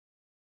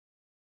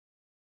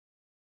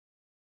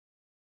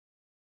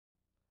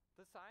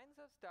science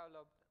has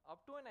developed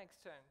up to an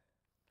extent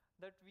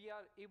that we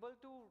are able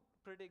to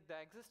predict the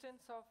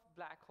existence of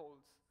black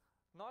holes.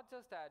 Not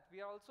just that, we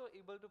are also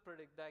able to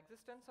predict the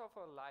existence of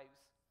our lives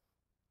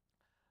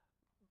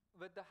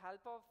with the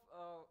help of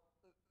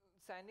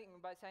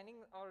by sending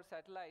our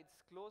satellites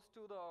close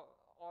to the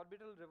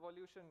orbital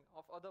revolution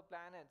of other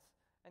planets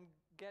and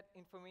get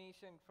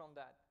information from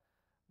that.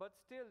 But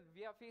still,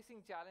 we are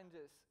facing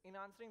challenges in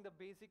answering the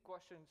basic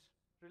questions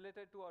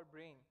related to our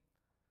brain.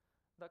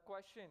 The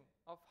question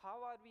of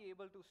how are we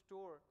able to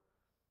store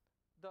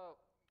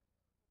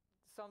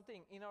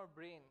something in our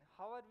brain?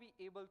 How are we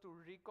able to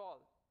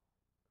recall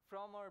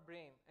from our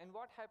brain? And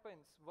what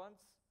happens once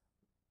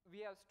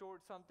we have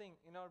stored something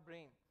in our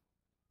brain?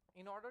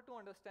 In order to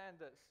understand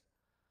this,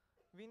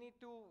 we need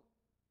to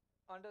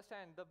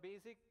understand the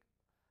basic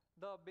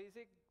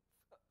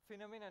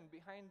phenomenon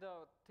behind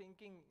the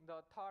thinking, the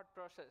thought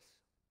process.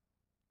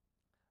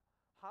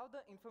 How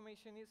the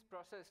information is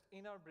processed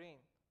in our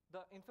brain.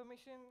 The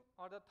information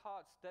or the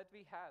thoughts that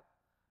we have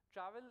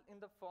travel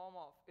in the form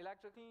of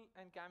electrical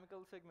and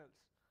chemical signals.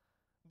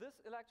 These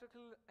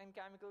electrical and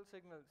chemical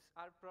signals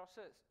are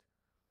processed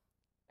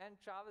and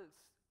travels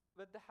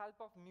with the help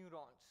of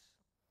neurons.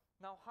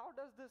 Now, how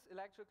does this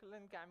electrical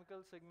and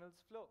chemical signals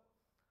flow?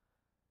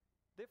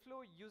 They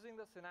flow using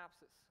the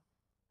synapses.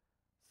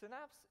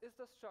 Synapse is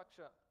the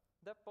structure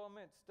that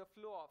permits the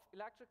flow of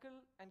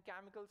electrical and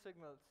chemical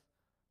signals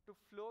to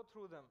flow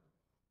through them.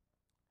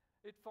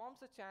 It forms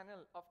a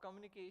channel of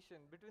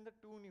communication between the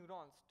two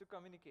neurons to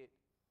communicate.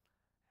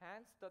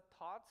 Hence, the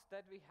thoughts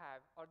that we have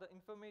or the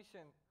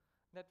information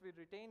that we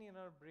retain in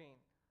our brain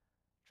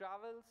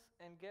travels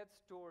and gets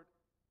stored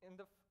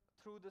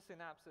through the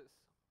synapses.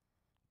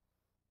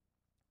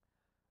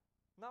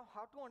 Now,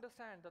 how to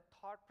understand the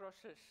thought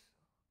process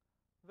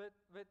with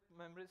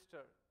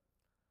Memristor?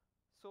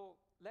 So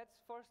let's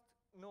first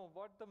know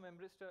what the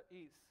Memristor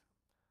is.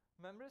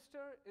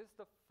 Memristor is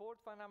the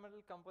fourth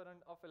fundamental component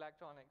of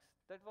electronics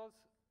that was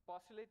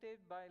postulated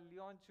by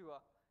Leon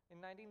Chua in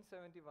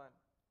 1971.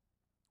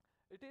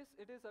 It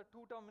is a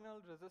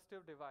two-terminal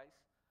resistive device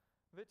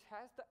which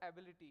has the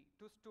ability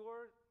to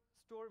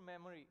store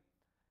memory.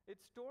 It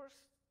stores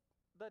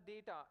the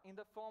data in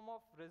the form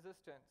of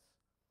resistance.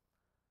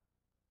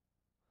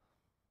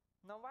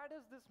 Now, why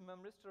does this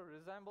Memristor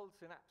resemble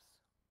synapse?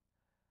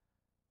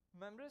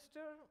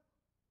 Memristor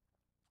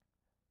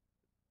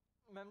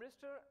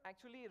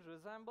actually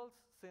resembles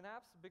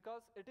synapse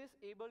because it is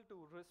able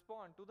to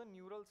respond to the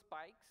neural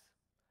spikes.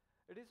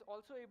 It is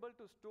also able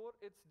to store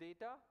its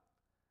data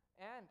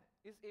and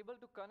is able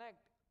to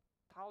connect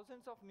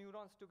thousands of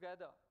neurons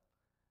together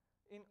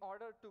in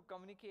order to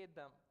communicate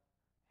them.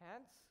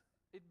 Hence,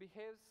 it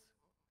behaves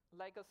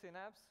like a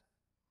synapse.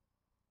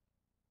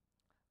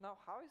 Now,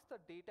 how is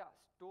the data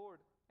stored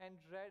and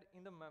read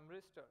in the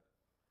Memristor?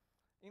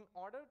 In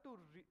order to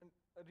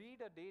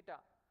read a data,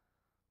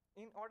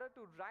 in order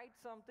to write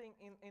something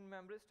in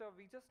Memristor,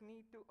 we just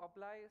need to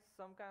apply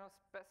some kind of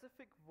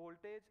specific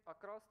voltage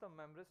across the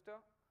Memristor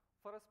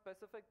for a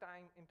specific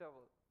time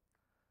interval.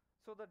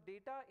 So the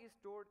data is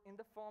stored in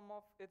the form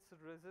of its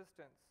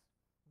resistance.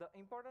 The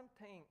important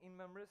thing in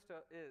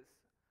Memristor is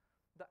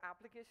the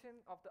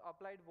application of the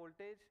applied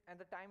voltage and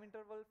the time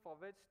interval for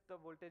which the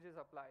voltage is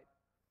applied.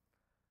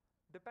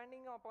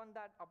 Depending upon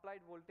that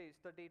applied voltage,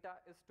 the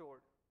data is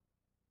stored.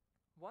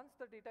 Once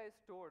the data is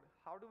stored,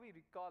 how do we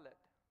recall it?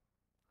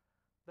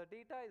 The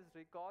data is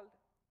recalled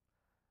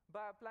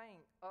by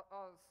applying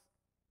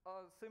a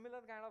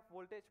similar kind of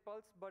voltage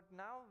pulse, but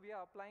now we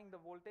are applying the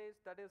voltage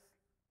that is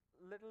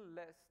little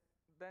less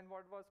than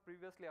what was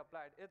previously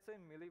applied. It's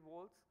in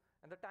millivolts,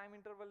 and the time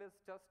interval is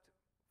just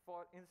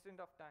for instant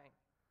of time.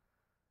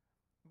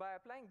 By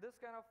applying this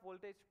kind of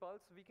voltage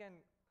pulse, we can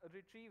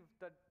retrieve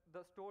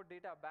the stored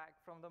data back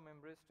from the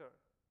Memristor.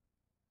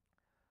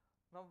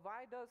 Now,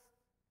 why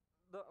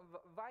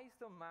is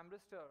the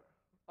Memristor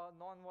a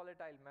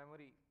non-volatile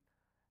memory?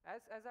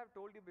 As I've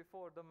told you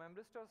before, the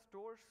Memristor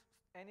stores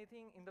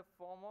anything in the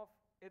form of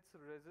its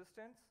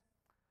resistance.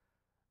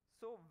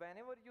 So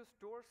whenever you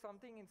store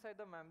something inside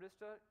the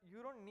Memristor, you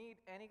don't need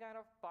any kind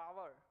of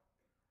power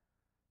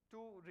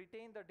to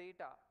retain the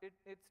data.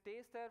 It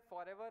stays there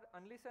forever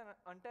until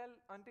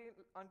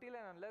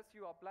and unless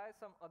you apply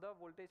some other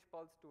voltage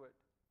pulse to it.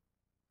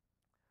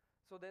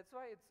 So that's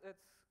why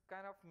it's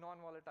kind of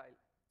non-volatile.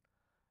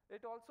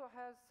 It also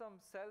has some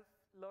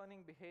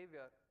self-learning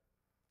behavior.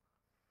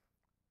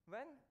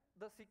 When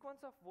the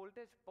sequence of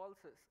voltage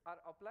pulses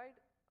are applied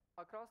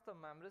across the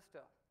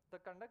Memristor,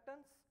 the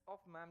conductance of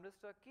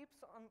Memristor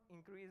keeps on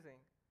increasing.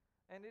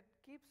 And it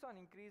keeps on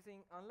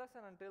increasing unless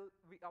and until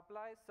we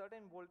apply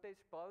certain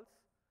voltage pulse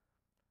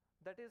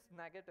that is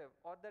negative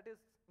or that is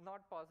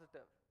not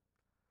positive.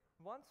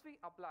 Once we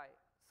apply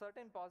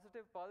certain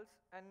positive pulse,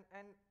 and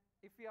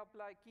if we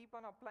keep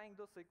on applying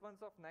those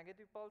sequence of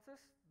negative pulses,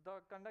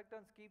 the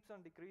conductance keeps on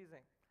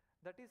decreasing.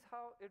 That is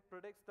how it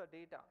predicts the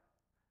data.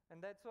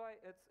 And that's why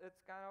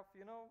it's kind of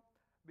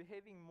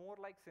behaving more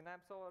like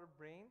synapse or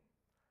brain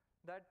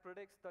that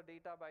predicts the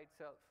data by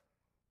itself.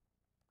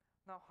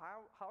 Now,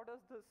 how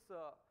does this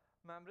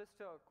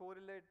Memristor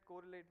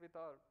correlate with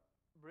our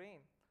brain.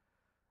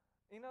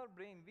 In our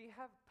brain, we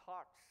have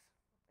thoughts,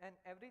 and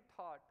every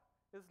thought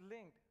is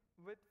linked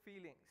with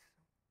feelings.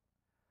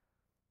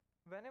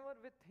 Whenever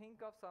we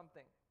think of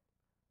something,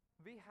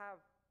 we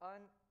have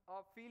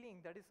a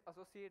feeling that is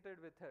associated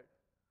with it.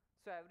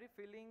 So every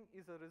feeling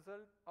is a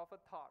result of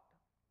a thought.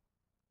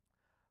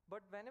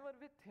 But whenever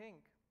we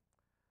think,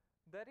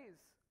 there is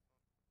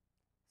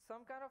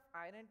some kind of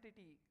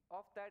identity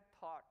of that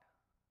thought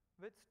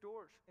which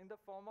stores in the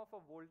form of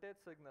a voltage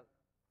signal.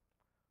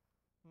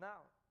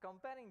 Now,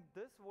 comparing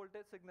this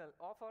voltage signal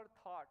of our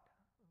thought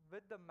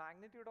with the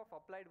magnitude of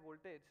applied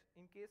voltage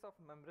in case of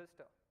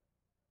memristor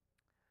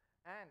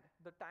and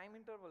the time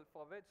interval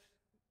for which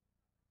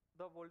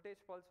the voltage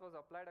pulse was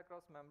applied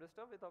across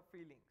memristor with our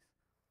feelings,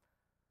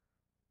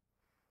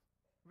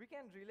 we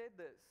can relate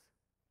this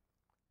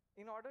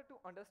in order to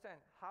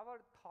understand how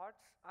our thoughts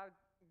are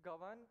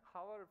governed,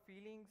 how our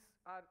feelings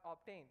are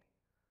obtained.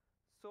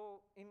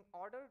 So in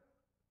order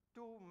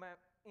to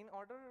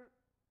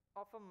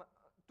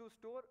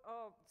store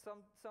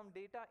some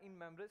data in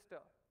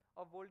memristor,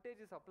 a voltage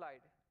is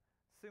applied.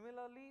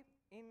 Similarly,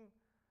 in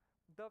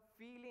the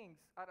feelings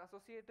are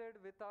associated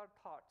with our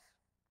thoughts.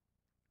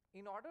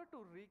 In order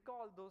to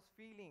recall those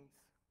feelings,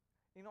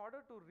 in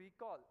order to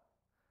recall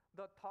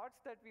the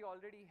thoughts that we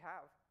already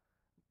have,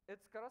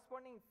 its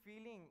corresponding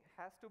feeling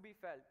has to be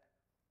felt.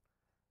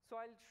 So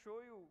I'll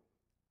show you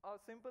a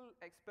simple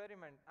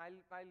experiment.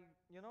 I'll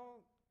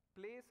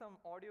play some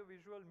audio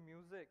visual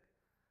music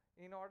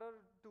in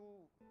order to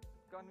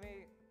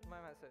convey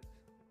my message.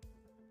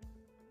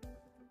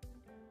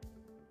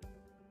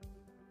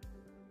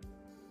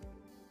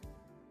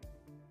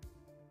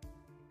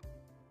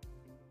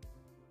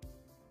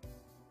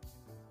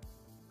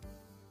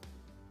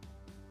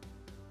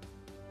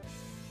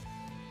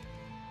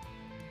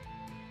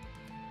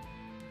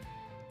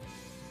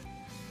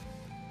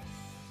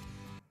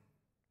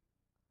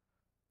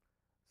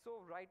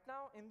 So right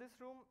now in this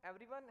room,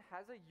 everyone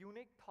has a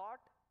unique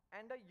thought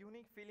and a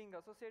unique feeling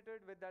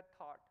associated with that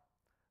thought.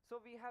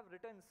 So we have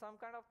written some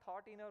kind of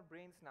thought in our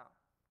brains now.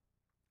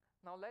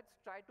 Now let's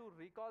try to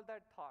recall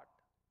that thought.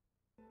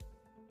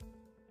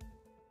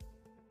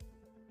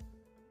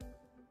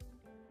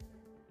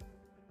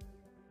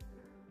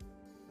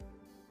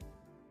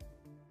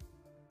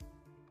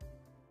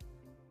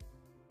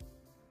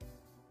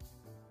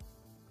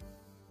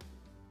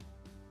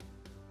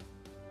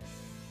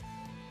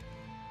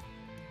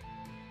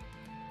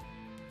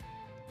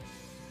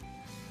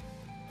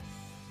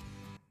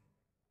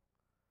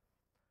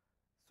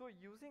 So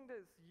using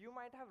this, you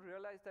might have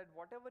realized that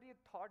whatever you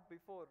thought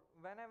before,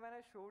 when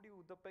I showed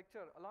you the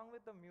picture along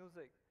with the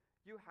music,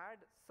 you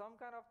had some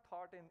kind of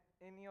thought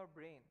in your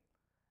brain,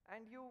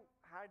 and you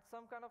had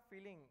some kind of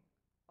feeling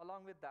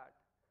along with that.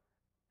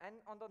 And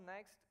on the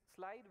next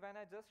slide, when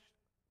I just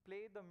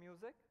play the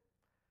music,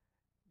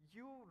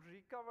 you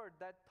recovered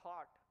that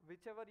thought,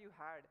 whichever you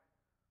had,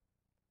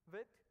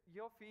 with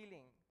your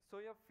feeling. So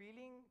your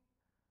feeling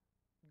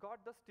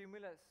got the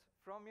stimulus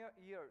from your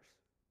ears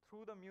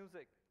through the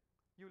music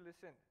you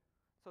listen.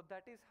 So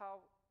that is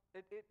how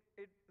it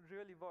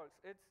really works.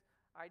 It's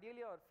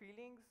ideally our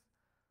feelings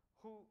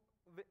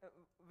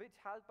which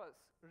help us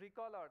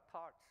recall our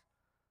thoughts.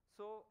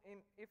 So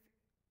if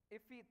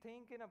we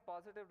think in a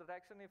positive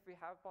direction, if we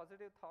have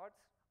positive thoughts,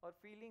 our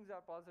feelings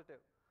are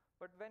positive.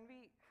 But when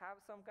we have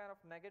some kind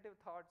of negative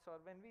thoughts or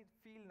when we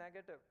feel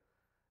negative,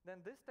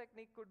 then this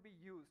technique could be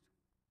used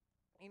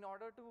in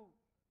order to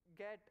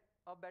get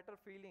a better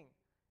feeling,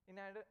 in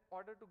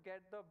order to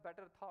get the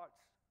better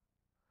thoughts.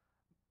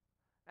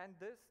 And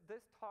this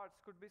thoughts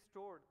could be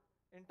stored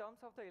in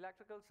terms of the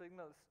electrical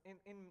signals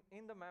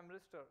in the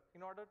memristor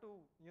in order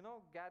to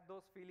get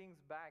those feelings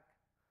back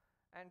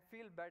and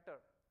feel better.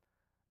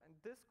 And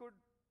this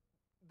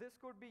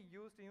could be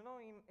used in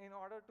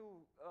order to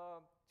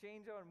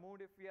change our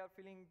mood if we are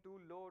feeling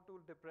too low, too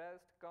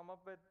depressed, come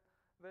up with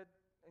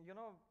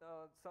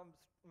some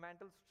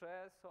mental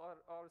stress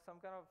or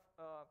some kind of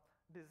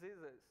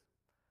diseases.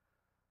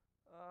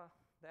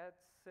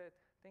 That's it.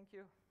 Thank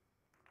you.